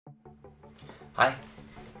Hej,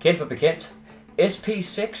 kendt for bekendt.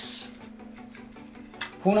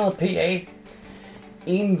 SP6-100 PA.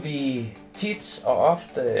 En vi tit og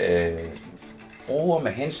ofte bruger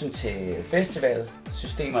med hensyn til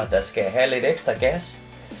festivalsystemer, der skal have lidt ekstra gas.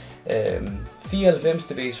 94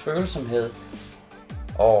 dB's følsomhed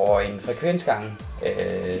og en frekvensgang,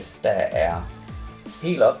 der er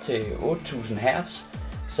helt op til 8000 Hz.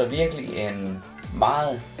 Så virkelig en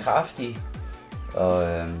meget kraftig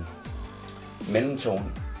og mellemtone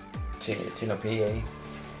til noget PA.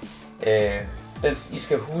 I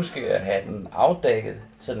skal huske at have den afdækket,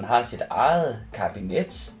 så den har sit eget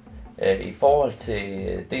kabinet i forhold til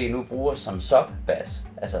det, I nu bruger som subbass,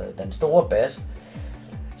 altså den store bass,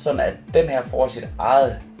 sådan at den her får sit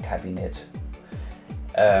eget kabinet.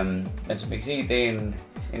 Men som I kan se, det er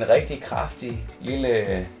en rigtig kraftig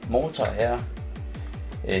lille motor her.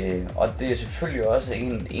 Og det er selvfølgelig også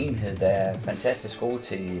en enhed, der er fantastisk god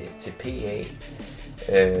til PA.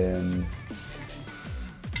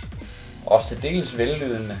 Og særdeles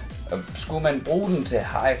vellydende. Skulle man bruge den til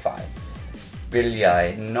hi-fi, vil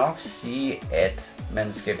jeg nok sige, at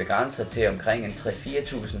man skal begrænse sig til omkring en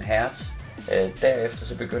 3-4.000 Hz. Derefter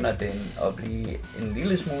så begynder den at blive en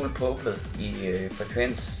lille smule puklet i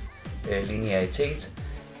frekvenslinearitet.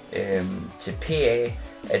 Til PA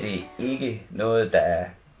er det ikke noget,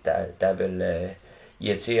 der vil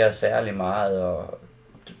irritere særlig meget, og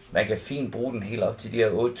man kan fint bruge den helt op til de her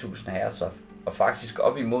 8000 Hz, og faktisk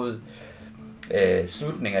op imod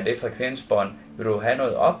slutningen af det frekvensbånd vil du have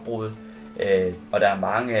noget opbrud, og der er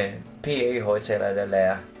mange PA-højtalere, der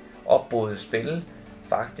lader opbruddet spille.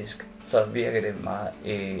 Faktisk så virker det meget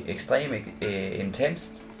ekstremt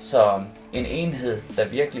intenst, så en enhed, der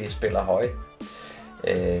virkelig spiller højt.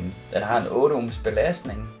 Den har en 8 ohms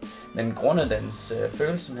belastning, men grundet dens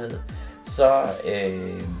følsomhed, så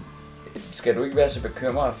skal du ikke være så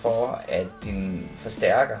bekymret for, at din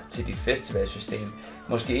forstærker til dit festivalsystem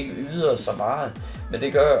måske ikke yder så meget, men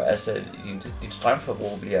det gør altså, at dit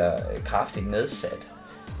strømforbrug bliver kraftigt nedsat,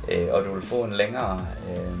 og du vil få en længere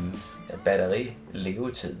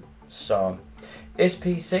batteri-levetid. Så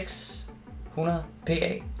SP6-100 PA.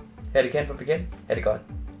 Her er det kendt for bekendt. Ha' det godt.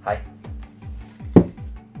 Hej.